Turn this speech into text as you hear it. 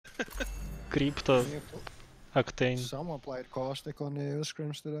Crypto, Octane. Someone played caustic on the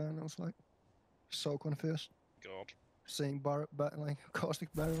scrims today, and I was like, so confused. God. Seeing like caustic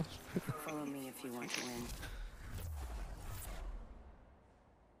barrels. Follow me if you want to win.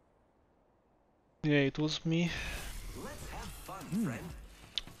 Yeah, it was me. Let's have fun, friend.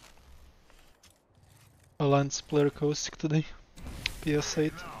 Alliance player caustic today.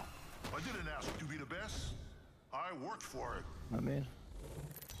 PS8. Now, I didn't ask to be the best. I worked for it. I mean,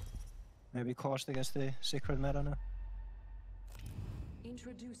 maybe caustic is the secret meta now.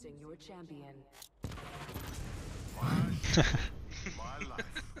 Introducing your champion. My life.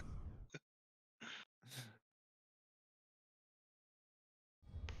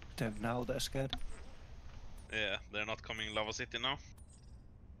 Now they're scared. Yeah, they're not coming Lava City now.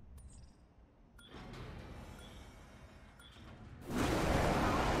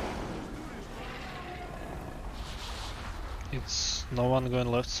 It's no one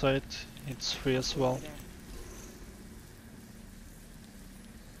going left side. It's free as well.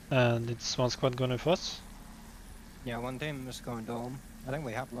 And it's one squad going with us. Yeah, one team is going dome. I think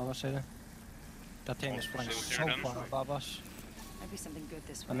we have Lava City. That team is playing so far above us. Might be something good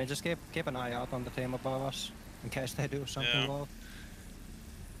this way. I mean, just keep an eye out on the team above us in case they do something wild.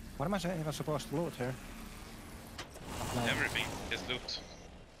 What am I even supposed to loot here? Like, Everything is loot.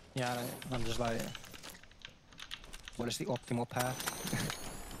 yeah, I'm just like, what is the optimal path?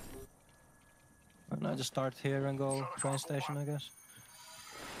 And I just start here and go train station, I guess.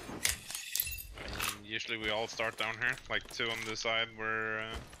 Usually we all start down here, like two on the side where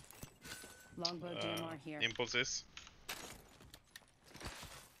Longbow DMR here. Impulse is.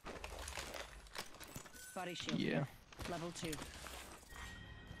 Body shield. Yeah. Level 2.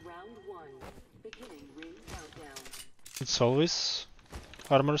 Round 1. Beginning ring countdown. It's always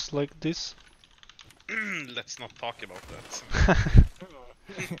armors like this. Let's not talk about that.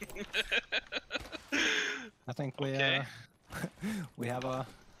 I think we we have a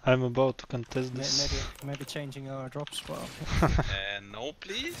I'm about to contest this. maybe changing our drop spot. No,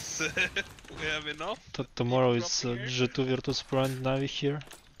 please. We have enough. Tomorrow is G2 virtus.pro and Navi here.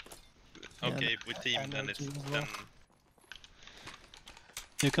 Okay, if we team, then it's then.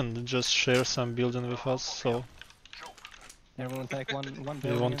 You can just share some building with us, so Everyone take one we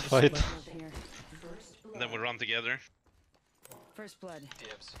building won't and just fight. split. Here. Then we run together. First blood.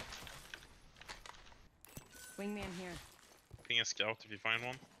 Dibs. Wingman here. Ping a scout if you find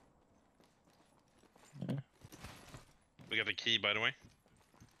one. Yeah. We got a key, by the way.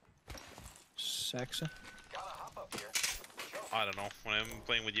 Sexy. Gotta hop up here. I don't know. When I'm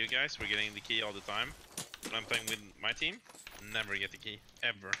playing with you guys, we're getting the key all the time. When I'm playing with my team, never get the key.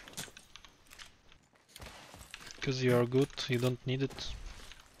 Ever. Because you are good, you don't need it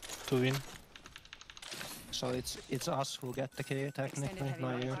to win. So it's us who get the key technically, Extended heavy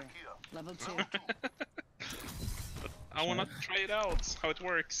not right you. here. Level 2. I wanna try it out, how it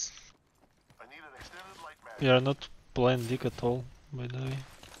works. I need an extended light mag. We are not playing Dick at all, by the way.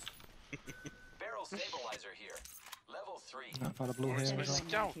 Barrel stabilizer here. Level 3. Not for the blue Where's here my as well.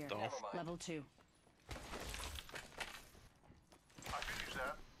 scout here. though? Never mind. Level 2. I could use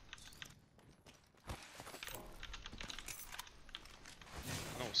that.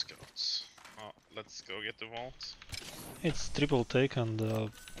 No scouts. Oh, let's go get the vault. It's triple take and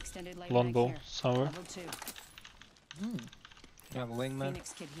Extended light mag longbow here. somewhere. Level 2. You have a wingman,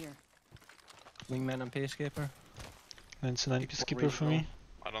 Phoenix kid here. wingman and peacekeeper. 99 peacekeeper for me.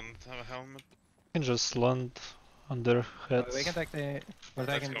 I don't have a helmet. You can just land on their heads. We can take the. We're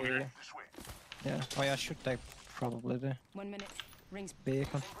Let's taking go the. here. This way. Yeah. Oh yeah, I should take probably the 1 minute. Rings.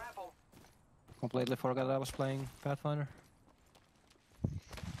 beacon. Grapple. Completely forgot I was playing Pathfinder.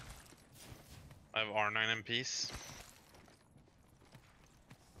 I have R9 MPs.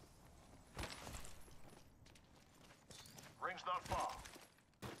 Ring's not far.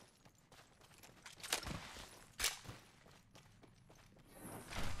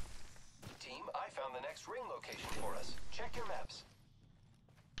 Team, I found the next ring location for us. Check your maps.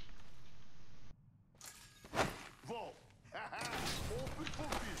 Vault. Open for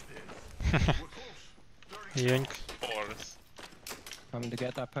business. We're close. 30 Yoink. Forest. Coming to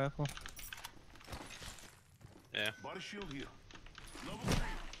get that purple. Yeah. Body shield here. Level 3.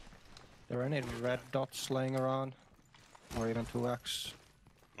 There are any red dots laying around? Or even 2x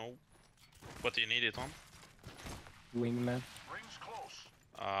No. What do you need it on? wingman. Ring's close.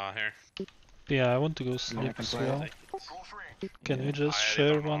 Here. Yeah, I want to go I sleep can as play. well. Take it. Close range. Can we just I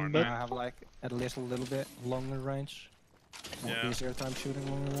share don't know, one man. bed? I have like at least a little bit longer range. More Yeah. easier time shooting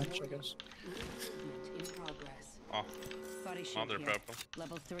longer range, I guess. In progress. Oh, Body shield another here. purple.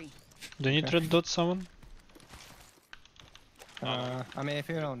 Level 3. Do you need Okay. red dot someone? I mean, if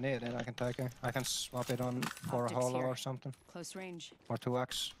you don't need it, I can take it. I can swap it on for a Optics holo here. or something. Close range. Or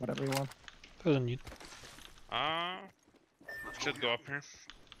 2x, whatever you want. Doesn't need. Should go up here.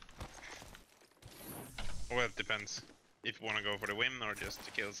 Well, it depends. If you want to go for the win or just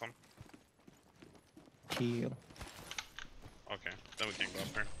to kill some. Kill. Okay, then we can go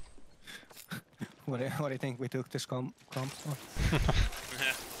up here. What do you think we took this comp for?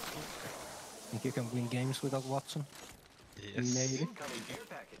 Think you can win games without Watson? Yes. Maybe. Incoming gear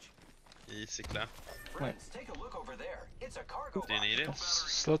package. Easy clap. Friends, take a look over there. It's a cargo Do you need it?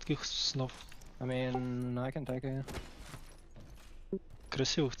 Сладких снов. I mean, I can take it.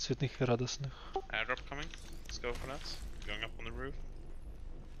 Красивых, цветных и радостных. Airdrop coming. Let's go for that. Going up on the roof.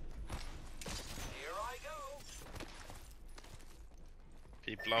 Here I go.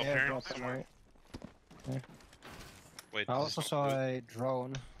 People out Yeah, here drop somewhere. somewhere. Wait, I this also is saw not good. a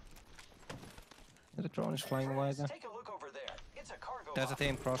drone. The drone is flying away there. Take a look over there. It's a cargo There's a box.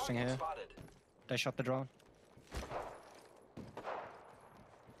 team crossing Target here. spotted. They shot the drone.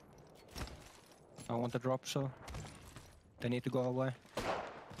 I want to drop, so they need to go away.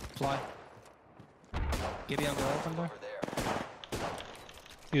 Fly. Give me on the open there. Over there.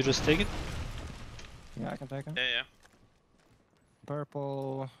 You just take it? Yeah, I can take it. Yeah, yeah.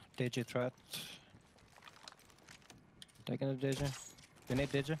 Purple, digi threat. Taking a digi. You need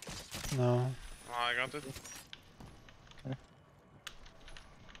digi? No. Oh, I got it. Okay.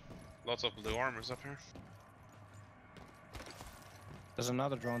 Lots of blue armors up here. There's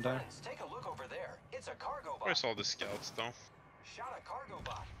another drone there. Friends, take a look over there. It's a cargo box. Where's all the scouts though? Shot a cargo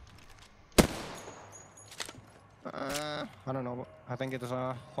bot. I don't know. I think it is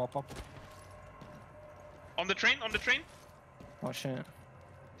a hop up. On the train, on the train! Oh shit.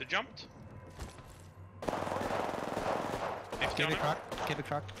 They jumped. 50 Give on it him. crack. Give it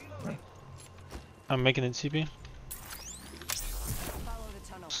crack. I'm making it CP. Follow the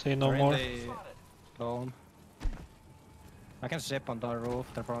tunnel. Say no They're more. in the dome. I can zip on the roof.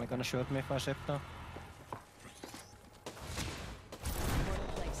 They're probably gonna shoot me if I zip though. Portal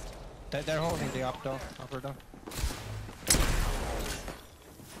placed. They're holding the upper door.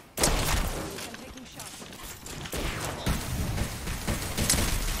 I'm taking shots.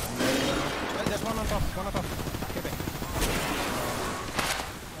 Well, there's one on top. One on top. Keep it.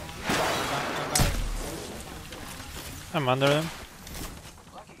 I'm under them.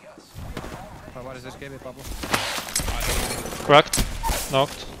 Lucky us. Oh, what is this? Give it, bubble. Cracked.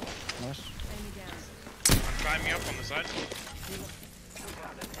 Knocked. Nice. Enemy down. I'm climbing up on the side.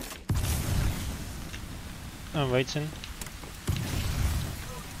 I'm waiting.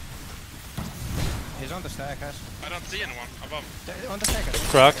 He's on the staircase. I don't see anyone above. On the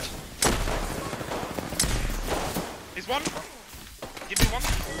staircase. Cracked. He's one! Give me one!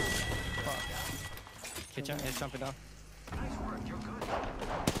 He's jumping down. Nice work. You're good.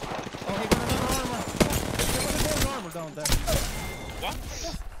 Oh, he got another armor. There was a gold armor down there. What?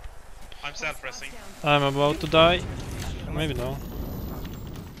 I'm self-pressing. I'm about to die. Maybe no.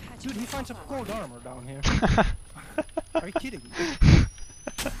 Dude, he finds a gold armor down here. Are you kidding me? Give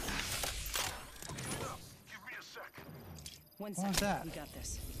me a sec. One What was second. that? We got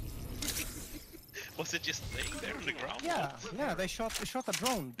this. Was it just laying there on the ground? Yeah, they shot a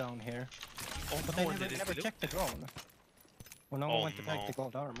drone down here. Oh, But no, they did it never look? checked the drone. When no one Oh, went to take the no.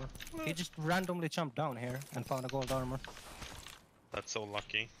 gold armor. He just randomly jumped down here and found a gold armor. That's so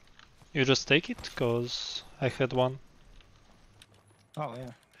lucky. You just take it, cause I had one. Oh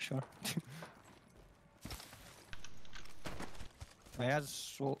yeah, sure. He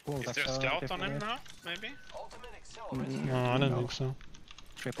has ult Is there a accelerant scout if on you him need. now? Maybe? Ultimate accelerant. No, I don't No. think so.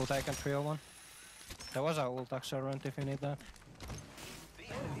 Triple taken 301. There was a ult accelerant if you need that. The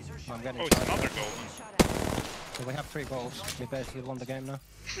enemies are I'm shooting. getting Oh, it's shot. another goal. Shot at. So we have 3 goals. We basically won the game now.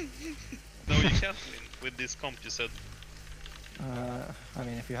 No, you can't win with this comp, you said. I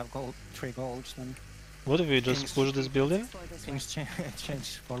mean, if you have 3 goals, then What if we just Kings. push this building? Explore this way. things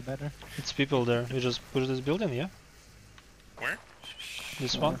change for better. It's people there. We just push this building, yeah? Where?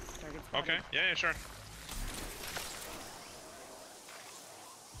 This Yeah. one? Target spotted. Okay, yeah, sure.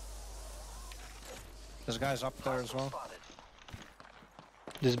 There's guys up there as well. Spotted.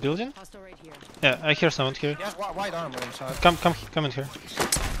 This building? Hostile right here. Yeah, I hear someone here. He has white armor inside. Come in here.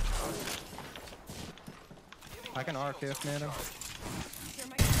 I can arc if needed.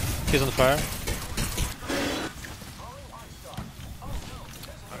 He's on fire.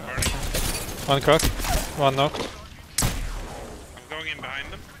 I'm burning. One cracked. One knocked. I'm going in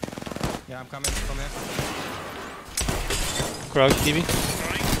behind them. Yeah, I'm coming from here. Cracked. DB.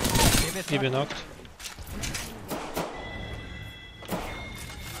 Throwing. DB knocked.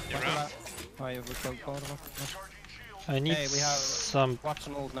 You're out. Oh, you killed both of them. Charging shield. I need Hey, we have some.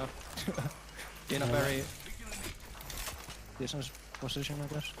 Watson ult now. In a very decent position, I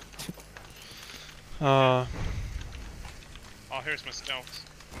guess. Oh, here's my scout.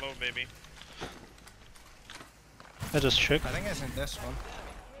 Hello, baby. I just checked. I think it's in this one.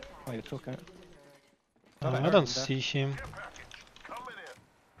 Oh, you took it. I don't see him.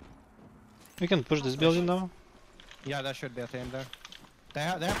 We can push this building now. Yeah, there should be a team there. They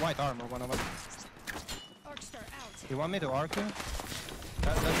have white armor, one of them. Arc star out. You want me to arc you?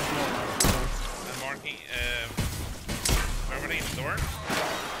 That's a small arc. I'm marking. Where were they in the door?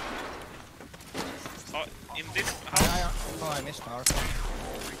 Oh, in this house. Oh, I missed the arc.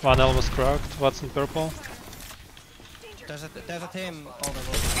 One almost cracked. Watson purple. There's a team over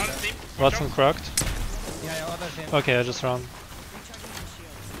there. Another team. Watson cracked. Yeah, other team. Okay, I just ran. Recharging my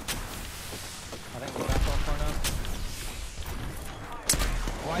shields. I think we're back on for now.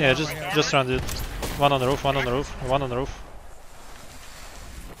 White Yeah, armor here. just run it. One on the roof, one on the roof, one on the roof.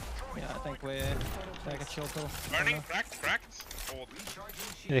 Yeah, I think we take a chill pill. Burning, cracked. Oh,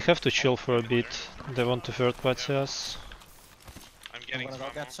 They have to chill for a bit. They want to third party us. I'm I'm getting gonna go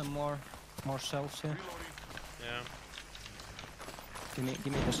some. get some more cells here. Yeah. Give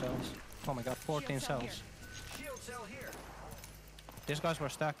me the cells. Oh my god, 14 cells. Shield cell here. These guys were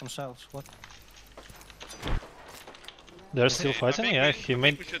stacked on cells. What? They're still Okay, fighting. I Yeah, think he we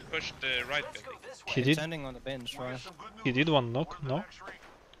made. should push the right building. He It's did. ending on the bins, right? He did one knock. No,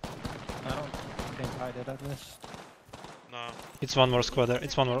 I don't think I did at least. No. it's one more squad there.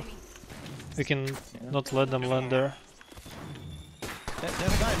 It's one more. We can not let them land there.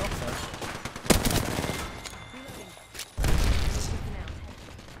 There's a guy knocked there.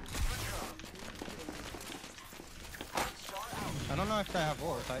 I don't know if they have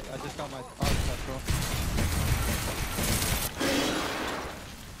ult. I just got my arc bro.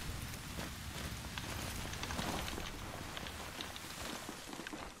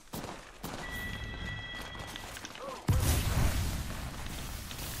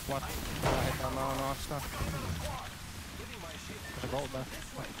 What? I hit that now on arc stuff. There's a gold there.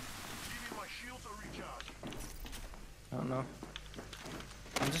 I don't know.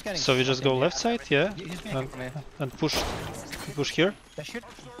 I'm just getting. So we just go left side, yeah, He's getting me. and push here. There should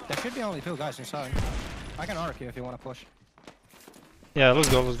be only 2 guys inside. I can arc you if you want to push. Yeah, let's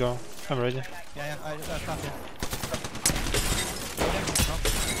go. I'm ready. Yeah, I stopped you. No,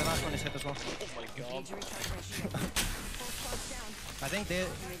 the last one is hit as well. Need to recharge my shields. Full squad's down. I think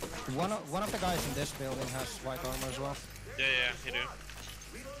one of the guys in this building has white armor as well. Yeah, you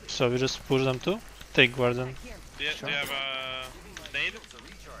do. So we just push them too. Take Guardian. Here. Do you have a nade?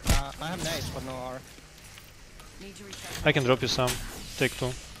 I have nades, but no arc. Need to recharge. I can drop you some. Take 2.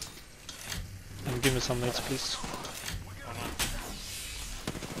 And give me some nades, please.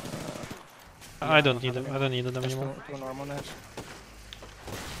 I don't need them. I don't need them Just anymore. 2 normal nades.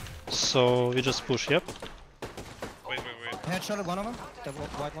 So we just push. Yep. Wait. Headshotted one of them, the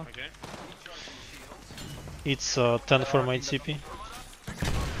white one. Okay. It's 10 for my TP.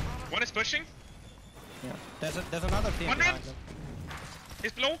 One is pushing. Yeah. There's another team 100? behind them.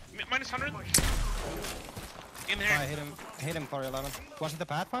 He's below. Minus 100. In I here. hit him for 11. Was it the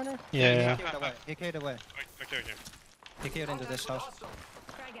Pathfinder? Yeah. He killed away. He killed away. Okay. He killed into this house.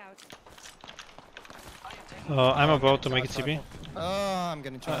 Frag out. I'm about to make a TP. Oh, I'm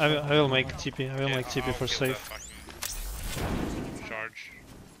getting charged. I will make TP. I will make TP for safe. Charge.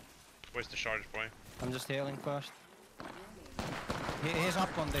 Where's the charge, boy? I'm just healing first. He's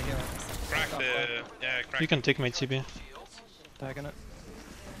up on the hill. Crack the. Yeah, crack. You can take my TP. Taking it.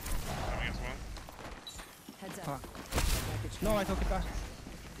 Coming as well. Heads up. Fuck. No, I took it back.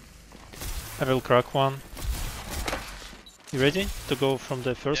 I will crack one. You ready to go from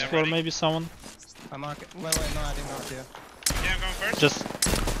the first Yeah, floor? ready. Maybe someone. I mark it. Wait, no, I didn't mark you. Yeah, I'm going first. Just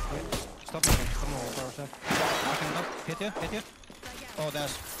Stop moving. Come over for a sec. I can knock. Hit you? Oh,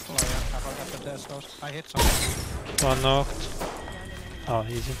 there's. Oh, yeah. I forgot that there's those. I hit someone. one knocked. Oh,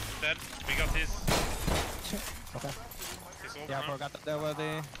 easy. Dead. We got his. Okay. His ult Yeah, I now. forgot that there were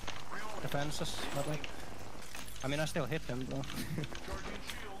the defenses. But like, I mean, I still hit them, though.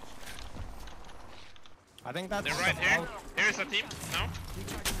 I think that's. They're right here. Here is a team now.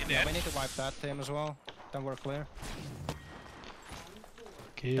 In the Yeah, end. we need to wipe that team as well. Then we're clear.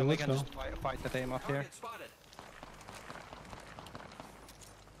 Okay, Then we let's can go. just fight the team up here.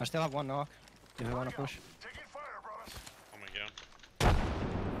 I still have 1 knock. If you want to push. Oh my god.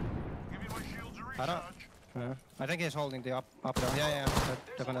 I don't. Yeah. I think he's holding the up there. Yeah,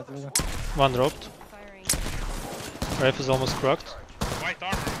 definitely. One dropped. Firing. Ref is almost cracked. White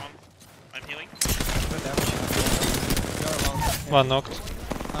armor one. I'm healing. Good damage. You're alone. Yeah. One knocked.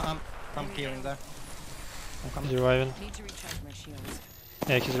 I'm healing there. I'm coming. He's reviving. Need to recharge my shields.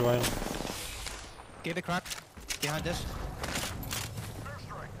 Yeah, he's reviving. Give it crack. Behind this.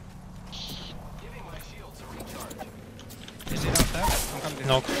 Giving my shields a recharge. Is it up there? I'm coming behind.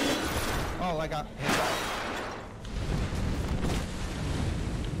 Knock. Oh, I got hit.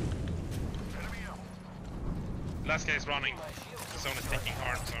 Last guy is running. The zone is taking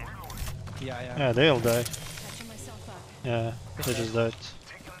hard, so. Yeah. Yeah, they all die. Catching myself up. Yeah, they just died.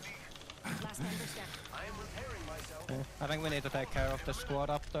 Last number step. I am repairing myself. I think we need to take care of the squad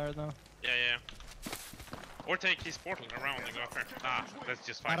up there now. Yeah. Or take his portal around and go up there. Ah, let's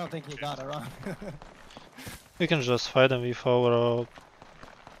just fight. I don't think he got around. We can just fight them with our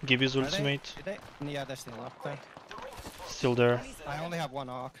Gibby's Are they? ultimate. Did they? Yeah, they're still up there. Still there. I only have one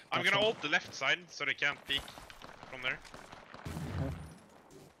arc. I'm That's gonna all. ult the left side so they can't peek from there.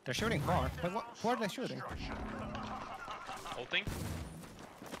 They're shooting far. Wait, where are they shooting? Ulting.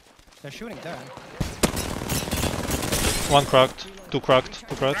 They're shooting there. One cracked, two cracked,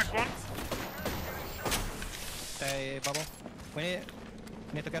 two cracked. Crack one. They bubble. We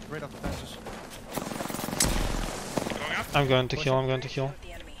need to get rid of the fences. Going up. I'm going to heal, I'm going to heal.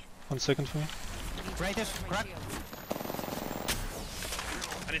 The enemy. 1 second for me. Right this, My crack. shields.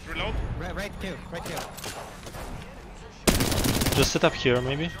 I need to reload. Right kill, right kill. Just sit up here,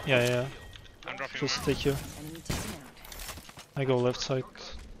 maybe? Yeah. I'm dropping Just one. stay here. Enemy taken out. I go left side.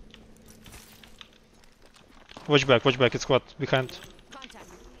 Watch back, it's squad behind. Contact.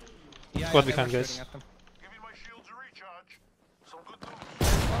 Yeah, Squad they were behind, guys. shooting at them. Giving my shields a recharge. Some good news.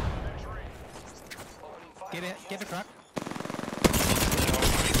 Next ring. Give it crack.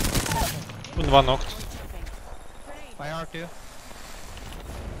 One knocked. Grenade. My arc too.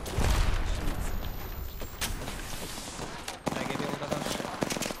 I gave you all the dance.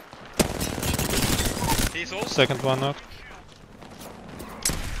 He's ult. Second one knocked.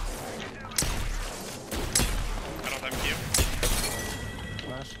 I don't have Q.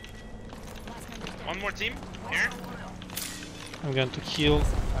 Nice. One more team. Here. I'm going to heal.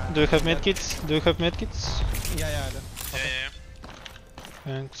 Do you have medkits? Do you have medkits? Yeah, I do. Yeah.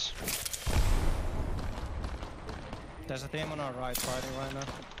 Thanks. There's a team on our right fighting right now.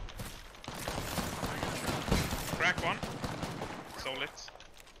 Crack one. Solid.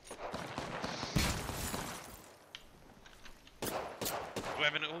 Do I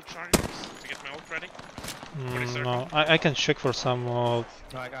have any ult charges to get my ult ready? No, I can check for some. No,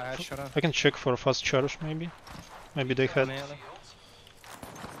 I got headshot on. I can check for a fast charge, maybe. Maybe they had. Melee.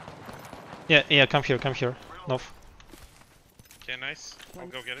 Yeah. Come here. No. Okay, nice. I'll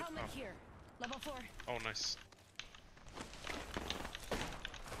go get it. Helmet here. Level 4. Oh, nice.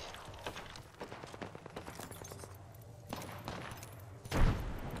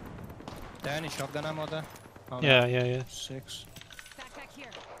 There any shotgun ammo there? Oh, no. Yeah. 6. Backpack here.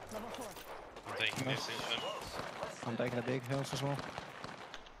 Level 4. I'm taking this instead. I'm taking the big hills as well.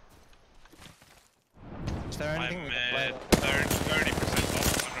 Is there I'm anything we can play? 30%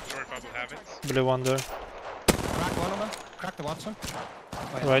 off. I'm not sure if I will have it. Blue one there. Crack one of them. Crack the Watson.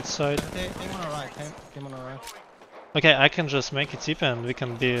 Wait, Right side. Team on our right. Team on our right. Okay, I can just make it tip and we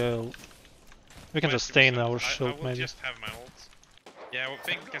can be. We can just stay in our I shield, will maybe. just have my ult. Yeah, I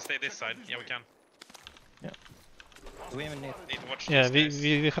think we can stay this side. Yeah, we can. Do we even need? Need to watch Yeah, these guys.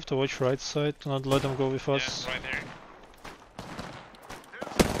 we have to watch right side to not let them go with us. Yeah, right here.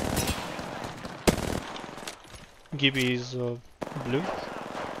 Gibby is blue.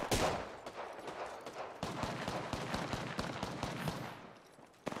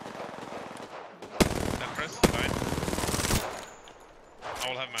 Press, right. I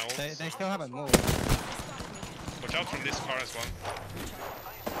will have my ult. They still haven't moved. Watch out from this car as well.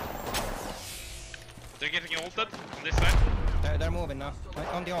 They're getting ulted on this side. They're moving now.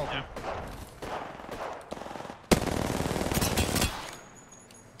 Like, on the open. Yeah.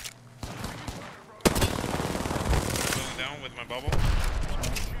 Going down with my bubble.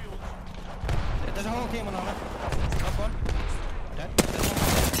 There's a whole team on our left. Top one. Dead.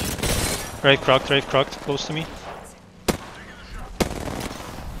 Right cracked, close to me.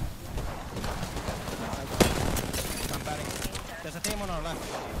 I'm batting. There's a team on our left.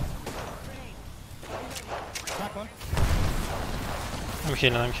 Crack one. I'm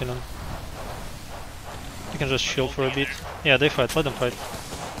healing. You can just shield for a bit. Yeah, they fight, let them fight.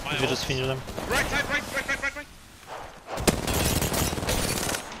 My We just ult. finish them. Right side, right.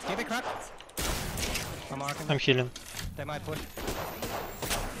 Give it crack. I'm marking. I'm healing. They might push.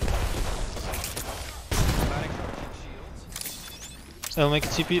 Batting. I'll make a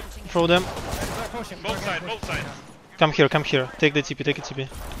TP, throw them. They're pushing. Both They're getting sides, both pushed. sides. Come here. Take the TP.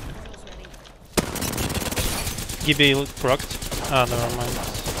 Gibby cracked. Ah, never mind.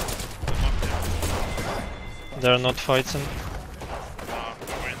 There are not fights in. We're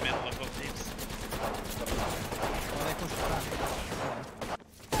in the middle of both teams. Oh, they pushed back.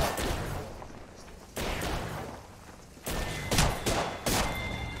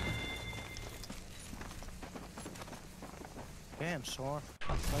 Damn, sore.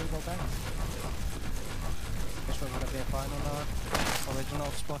 Why you go back? Guess we're gonna be a final now.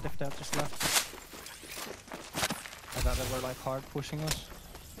 Original spot if they're just left. I thought they were like hard pushing us.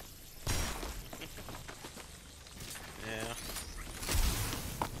 Yeah.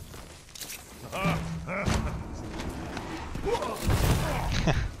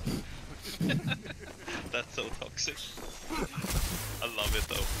 That's so toxic. I love it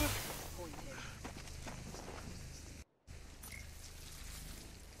though.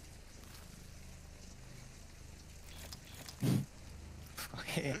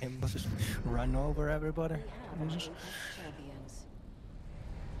 Him just run over everybody. Jesus. Champions.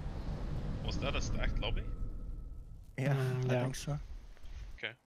 Was that a stacked lobby? Yeah, I Yeah. think so.